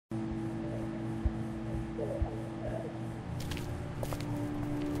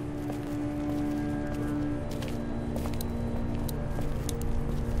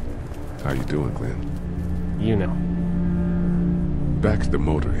How you doing, Glenn? You know. Back at the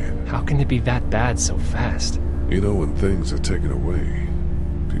motor inn. How can it be that bad so fast? You know, when things are taken away,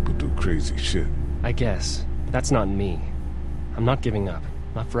 people do crazy shit. I guess. But that's not me. I'm not giving up.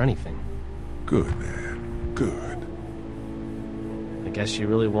 Not for anything. Good, man. Good. I guess you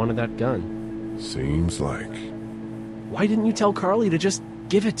really wanted that gun. Seems like. Why didn't you tell Carly to just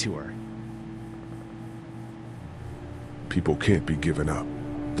give it to her? People can't be given up.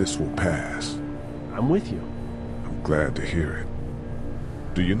 This will pass. I'm with you. I'm glad to hear it.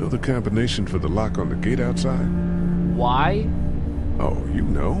 Do you know the combination for the lock on the gate outside? Why? Oh, you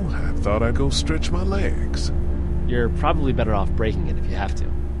know. I thought I'd go stretch my legs. You're probably better off breaking it if you have to.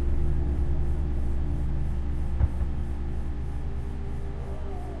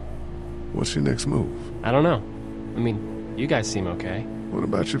 What's your next move? I don't know. I mean, you guys seem okay. What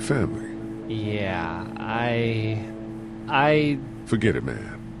about your family? Yeah, I Forget it,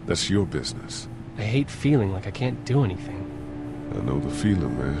 man. That's your business. hate feeling like I can't do anything. I know the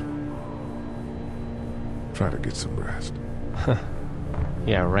feeling, man. Try to get some rest.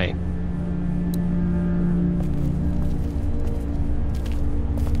 Yeah, right.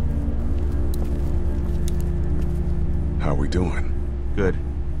 How we doing? Good.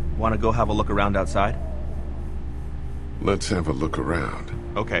 Want to go have a look around outside? Let's have a look around.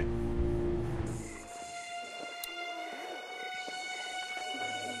 Okay.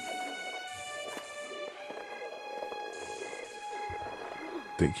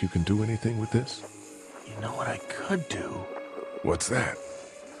 Think you can do anything with this? You know what I could do? What's that?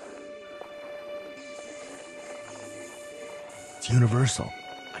 It's universal.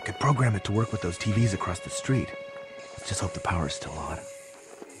 I could program it to work with those TVs across the street. Let's just hope the power's still on.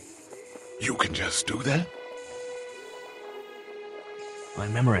 You can just do that? Well, I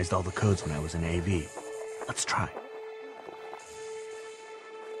memorized all the codes when I was in AV. Let's try.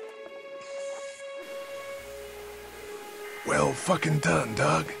 Well fucking done,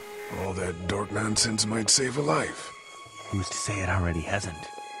 Doug. All that dork nonsense might save a life. Who's to say it already hasn't?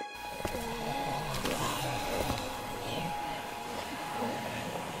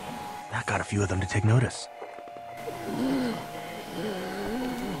 That got a few of them to take notice.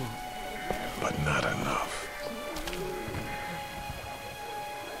 But not enough.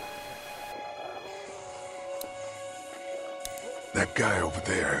 That guy over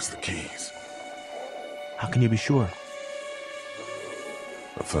there has the keys. How can you be sure?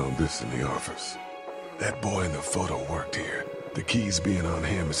 I found this in the office. That boy in the photo worked here. The keys being on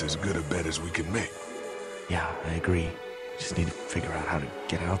him is as good a bet as we can make. Yeah, I agree. Just need to figure out how to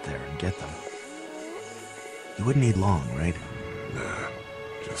get out there and get them. You wouldn't need long, right? Nah,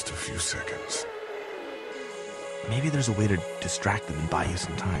 just a few seconds. Maybe there's a way to distract them and buy you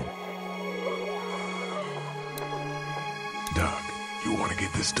some time. Doc, you want to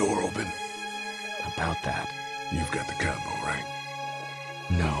get this door open? About that. You've got the combo, right?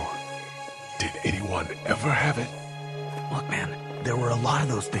 No. Did anyone ever have it? Look, man, there were a lot of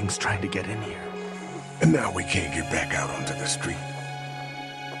those things trying to get in here. And now we can't get back out onto the street.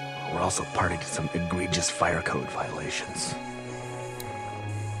 We're also party to some egregious fire code violations.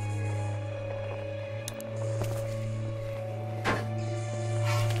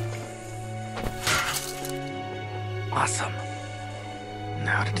 Awesome.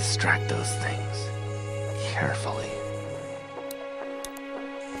 Now to distract those things. Carefully.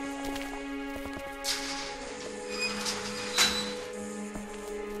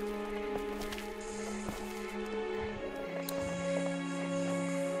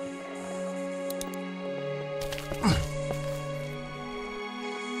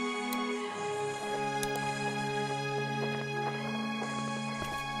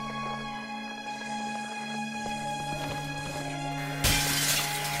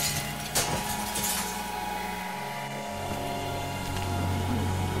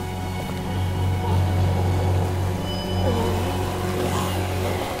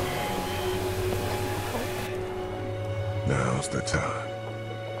 Now's the time.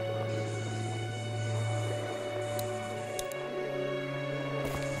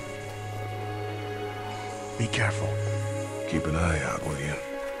 Be careful. Keep an eye out, will you?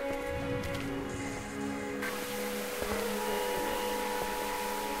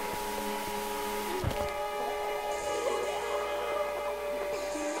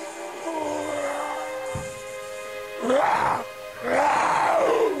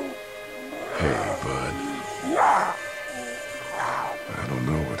 Hey, bud. I don't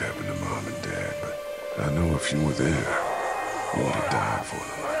know what happened to Mom and Dad, but I know if you were there, you would have died for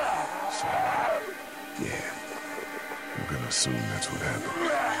them. So, yeah. I'm gonna assume that's what happened.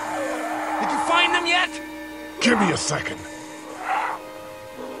 Did you find them yet? Give me a second.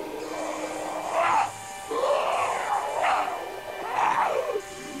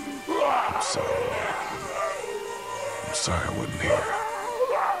 sorry I wasn't here.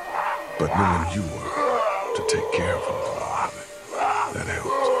 But knowing you were to take care of him for a moment, that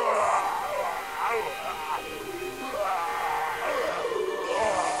helped.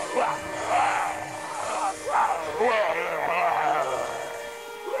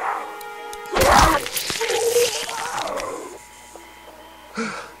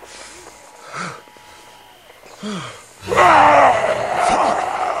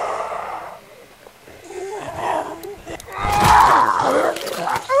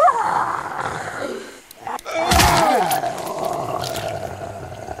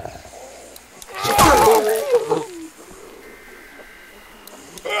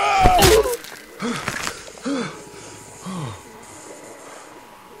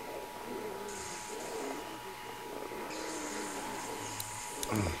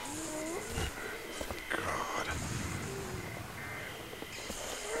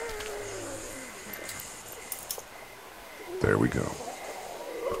 There we go.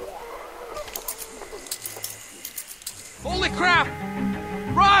 Holy crap!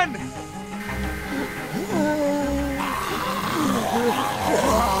 Run!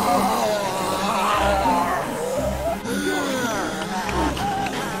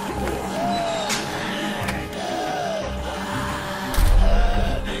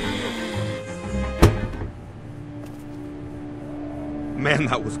 Man,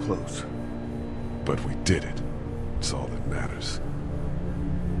 that was close. But we did it. It's all that matters.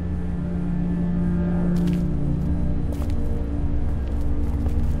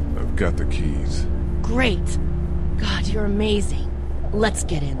 I've got the keys. Great. God, you're amazing. Let's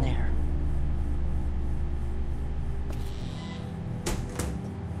get in there.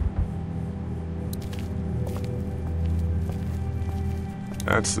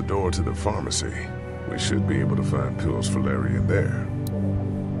 That's the door to the pharmacy. We should be able to find pills for Larry in there.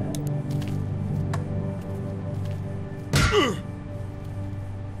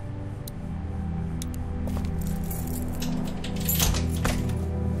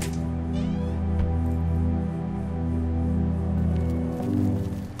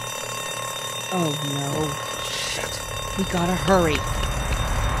 Oh no. Shit. We gotta hurry.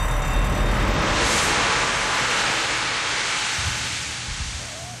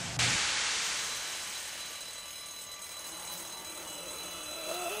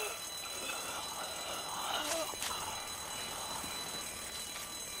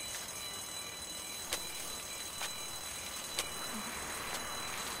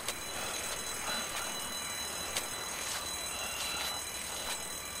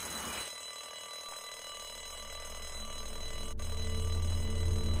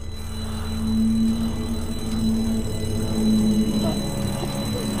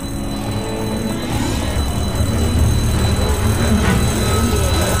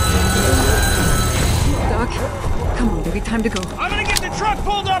 Time to go. I'm gonna get the truck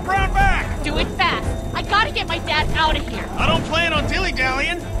pulled up round back! Do it fast. I gotta get my dad out of here. I don't plan on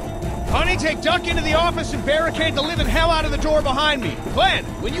dilly-dallying. Honey, take Duck into the office and barricade the living hell out of the door behind me. Glenn,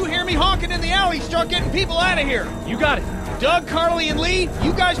 when you hear me honking in the alley, start getting people out of here. You got it. Doug, Carly, and Lee,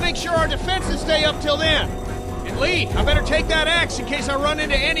 you guys make sure our defenses stay up till then. And Lee, I better take that axe in case I run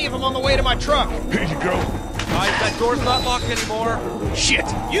into any of them on the way to my truck. Here you go. Guys, that door's not locked anymore. Shit!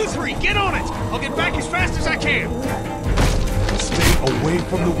 You three, get on it! I'll get back as fast as I can. Stay away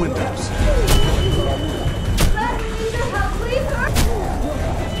from the windows.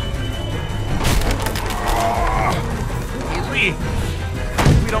 Hey, Lee,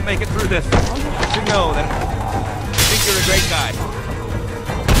 if we don't make it through this, you should know that I think you're a great guy.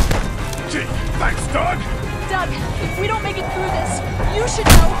 Gee, thanks, Doug. Doug, if we don't make it through this, you should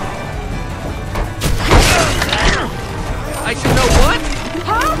know. I should know what?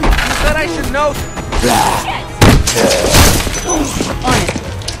 Huh? You said I should know. On it.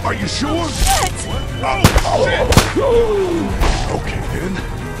 Are you sure? Shit! Oh, shit! Okay, then.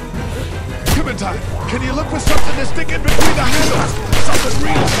 Clementine, can you look for something to stick in between the handles? Something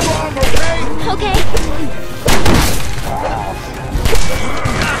real strong, okay? Okay.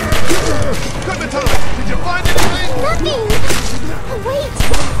 Clementine, did you find anything? Nothing! Wait!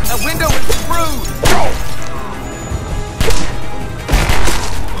 That window is screwed!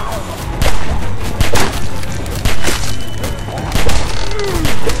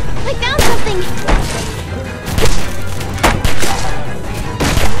 I found something!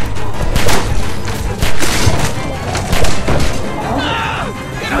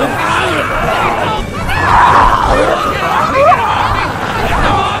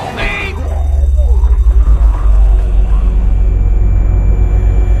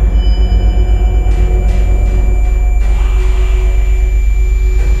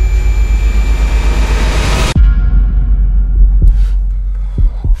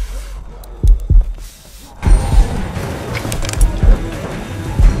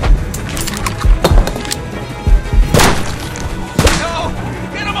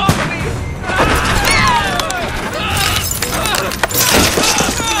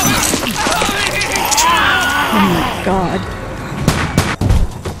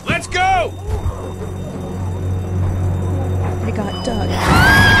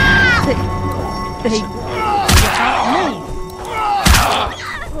 They got me.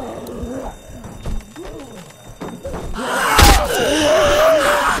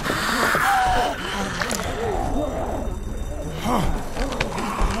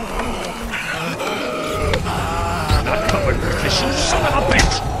 You son of a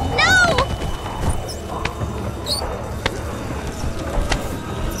bitch!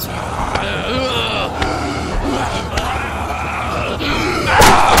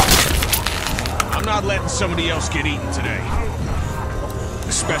 I'm not letting somebody else get eaten today.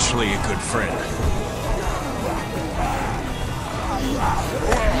 Especially a good friend.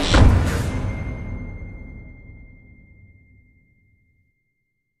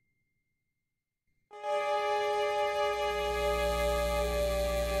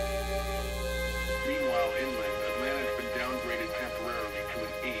 Meanwhile, inland, Atlanta has been downgraded temporarily to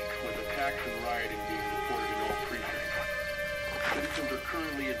an 8, with attacks and rioting being reported in all precincts. Citizens are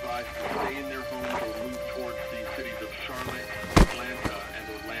currently advised to stay in their homes or move towards the cities of Charlotte, Atlanta, and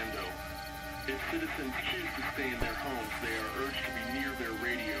Orlando. If citizens choose to stay in their homes, they are urged to be near their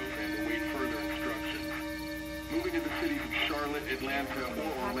radios and await further instructions. Moving to the cities of Charlotte, Atlanta,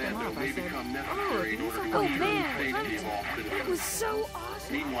 or Orlando may become necessary in order to ensure the safety of all citizens. That was so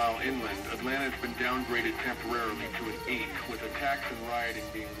awesome. Meanwhile, inland, Atlanta has been downgraded temporarily to an 8, with attacks and rioting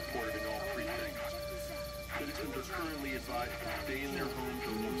being reported in all precincts. Citizens are currently advised to stay in their homes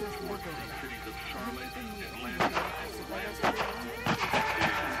or move towards the cities of Charlotte, Atlanta, and Orlando.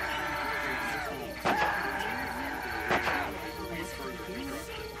 Await further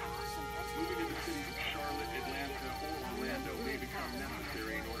instructions. Moving to the cities of Charlotte, Atlanta, or Orlando may become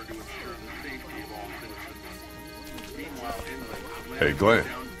necessary in order to ensure the safety of all citizens. Meanwhile, inland, Atlanta Hey, Glenn.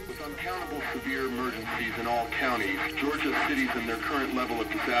 with uncountable severe emergencies in all counties, Georgia's cities and their current level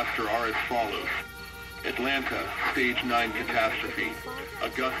of disaster are as follows. Atlanta, Stage 9 catastrophe.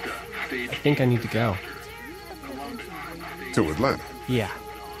 Augusta, Stage I think I need to go. Columbus, Stage To Atlanta. Yeah,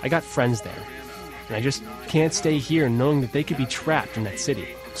 I got friends there. And I just can't stay here knowing that they could be trapped in that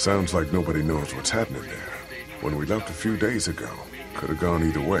city. Sounds like nobody knows what's happening there. When we left a few days ago, could have gone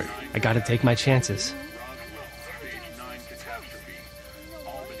either way. I gotta take my chances. Stage 9 catastrophe.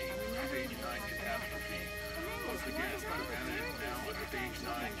 Albany, Stage 9 catastrophe. Once again, Savannah is now a Stage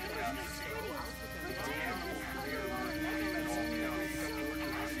 9 catastrophe. With uncountable severe emergencies in all counties,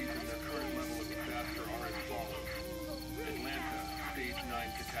 Georgia's cities and their current level of disaster are as follows. Atlanta, Stage 9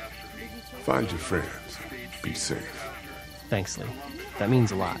 catastrophe. Find your friends. Be safe. Thanks, Lee. That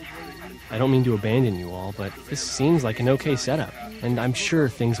means a lot. I don't mean to abandon you all, but this seems like an okay setup, and I'm sure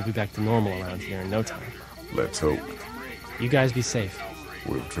things will be back to normal around here in no time. Let's hope. You guys be safe.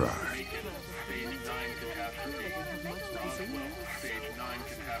 We'll try. Stage 9 catastrophe. Roswell, Stage 9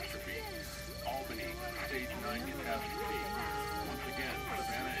 catastrophe. Albany, Stage 9 catastrophe. Once again,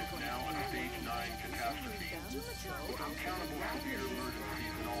 Savannah is now a Stage 9 catastrophe. With uncountable severe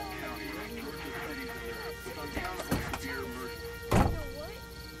emergencies in all counties, Georgia's cities and their with uncountable severe emergencies.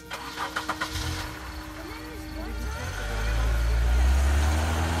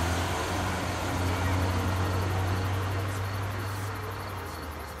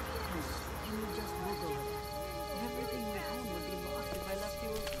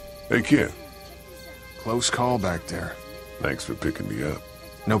 Hey, kid. Close call back there. Thanks for picking me up.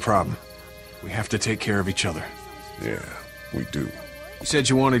 No problem. We have to take care of each other. Yeah, we do. You said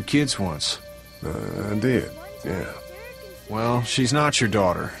you wanted kids once. I did, yeah. Well, she's not your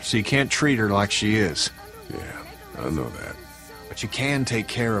daughter, so you can't treat her like she is. Yeah, I know that. But you can take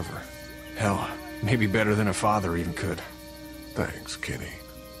care of her. Hell, maybe better than a father even could. Thanks, Kenny.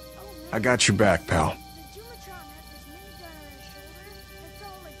 I got your back, pal.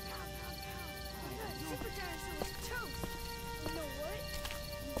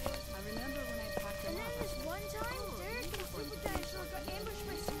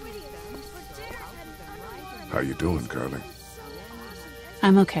 How you doing, Carly?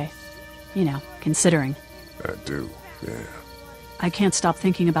 I'm okay. You know, considering. I do, yeah. I can't stop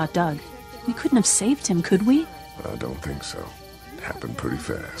thinking about Doug. We couldn't have saved him, could we? I don't think so. It happened pretty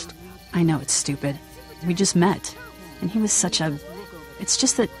fast. I know it's stupid. We just met. And he was such a... It's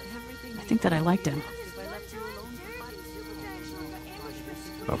just that... I think that I liked him.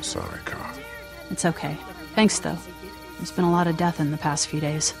 I'm sorry, Carl. It's okay. Thanks, though. There's been a lot of death in the past few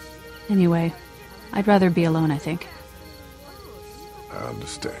days. Anyway, I'd rather be alone, I think. I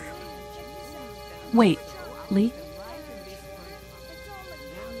understand. Wait, Lee?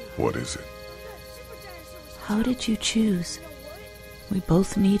 What is it? How did you choose? We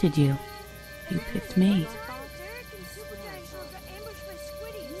both needed you. You picked me.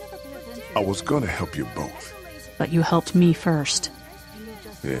 I was gonna help you both. But you helped me first.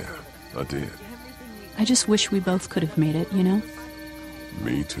 Yeah, I did. I just wish we both could have made it, you know?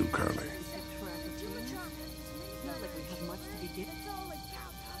 Me too, Carly.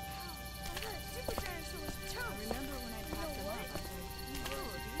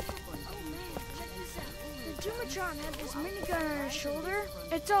 Dumatron had this minigun on his shoulder.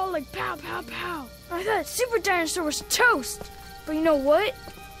 It's all like pow, pow, pow. I thought Super Dinosaur was toast. But you know what?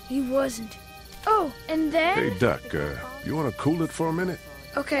 He wasn't. Oh, and then... Hey, Duck, you want to cool it for a minute?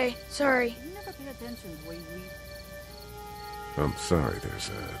 Okay, sorry. I'm sorry, there's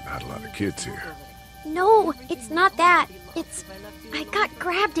not a lot of kids here. No, it's not that. It's... I got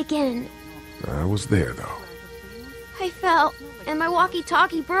grabbed again. I was there, though. I fell, and my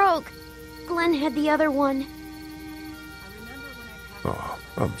walkie-talkie broke. Glenn had the other one. Oh,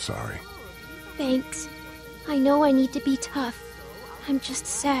 I'm sorry. Thanks. I know I need to be tough. I'm just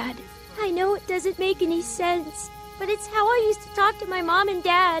sad. I know it doesn't make any sense, but it's how I used to talk to my mom and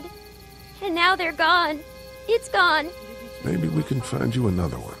dad. And now they're gone. It's gone. Maybe we can find you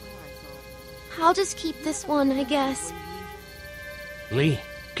another one. I'll just keep this one, I guess. Lee,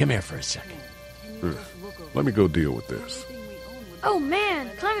 come here for a second. Let me go deal with this. Oh man,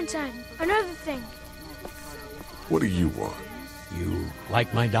 Clementine, another thing. What do you want? You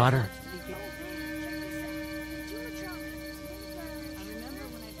like my daughter?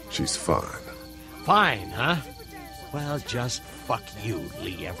 She's fine. Fine, huh? Well, just fuck you,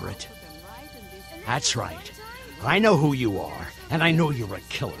 Lee Everett. That's right. I know who you are, and I know you're a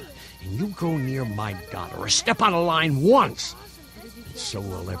killer. And you go near my daughter or step on a line once, and so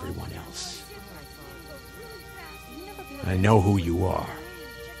will everyone else. I know who you are.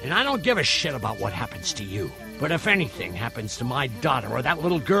 And I don't give a shit about what happens to you. But if anything happens to my daughter or that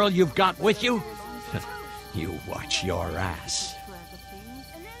little girl you've got with you, you watch your ass.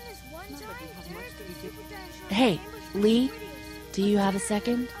 Hey, Lee, do you have a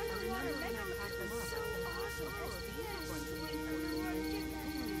second?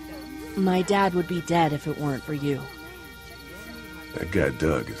 My dad would be dead if it weren't for you. That guy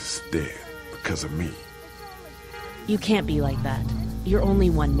Doug is dead because of me. You can't be like that. You're only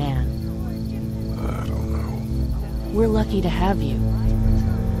one man. I don't know. We're lucky to have you.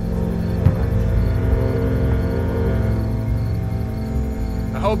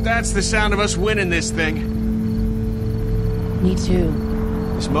 I hope that's the sound of us winning this thing. Me too.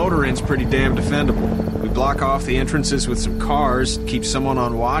 This motor inn's pretty damn defendable. We block off the entrances with some cars, keep someone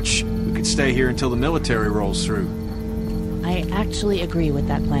on watch. We could stay here until the military rolls through. I actually agree with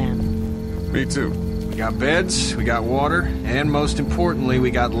that plan. Me too. We got beds, we got water, and most importantly,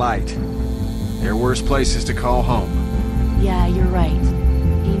 we got light. There are worse places to call home. Yeah, you're right.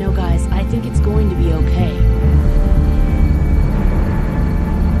 You know, guys, I think it's going to be okay.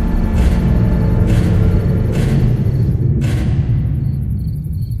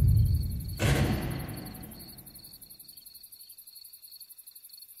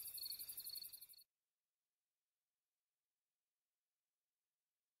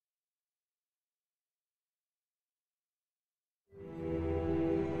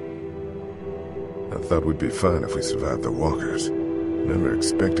 I thought we'd be fine if we survived the walkers. Never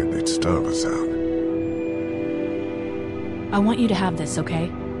expected they'd starve us out. I want you to have this,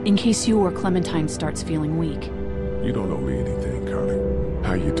 okay? In case you or Clementine starts feeling weak. You don't owe me anything, Carly.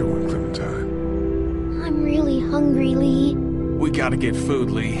 How you doing, Clementine? I'm really hungry, Lee. We gotta get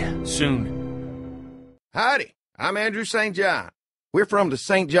food, Lee. Soon. Howdy, I'm Andrew St. John. We're from the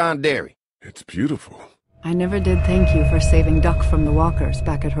St. John Dairy. It's beautiful. I never did thank you for saving Duck from the walkers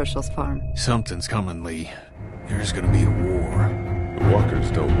back at Herschel's farm. Something's coming, Lee. There's gonna be a war. The walkers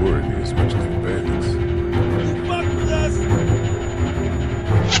don't worry me as much as the bandits. You fucked with us!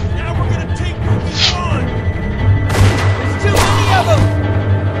 Now we're gonna take what we want! There's too many of them!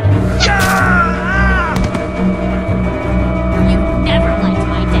 You never liked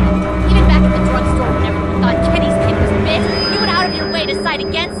my dad. Even back at the drugstore when everyone thought Kenny's kid was bit, you went out of your way to side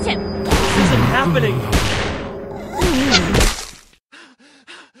against him. This isn't happening!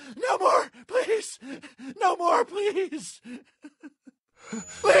 No more, please! No more, please!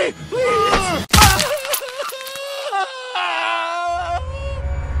 Lee, please!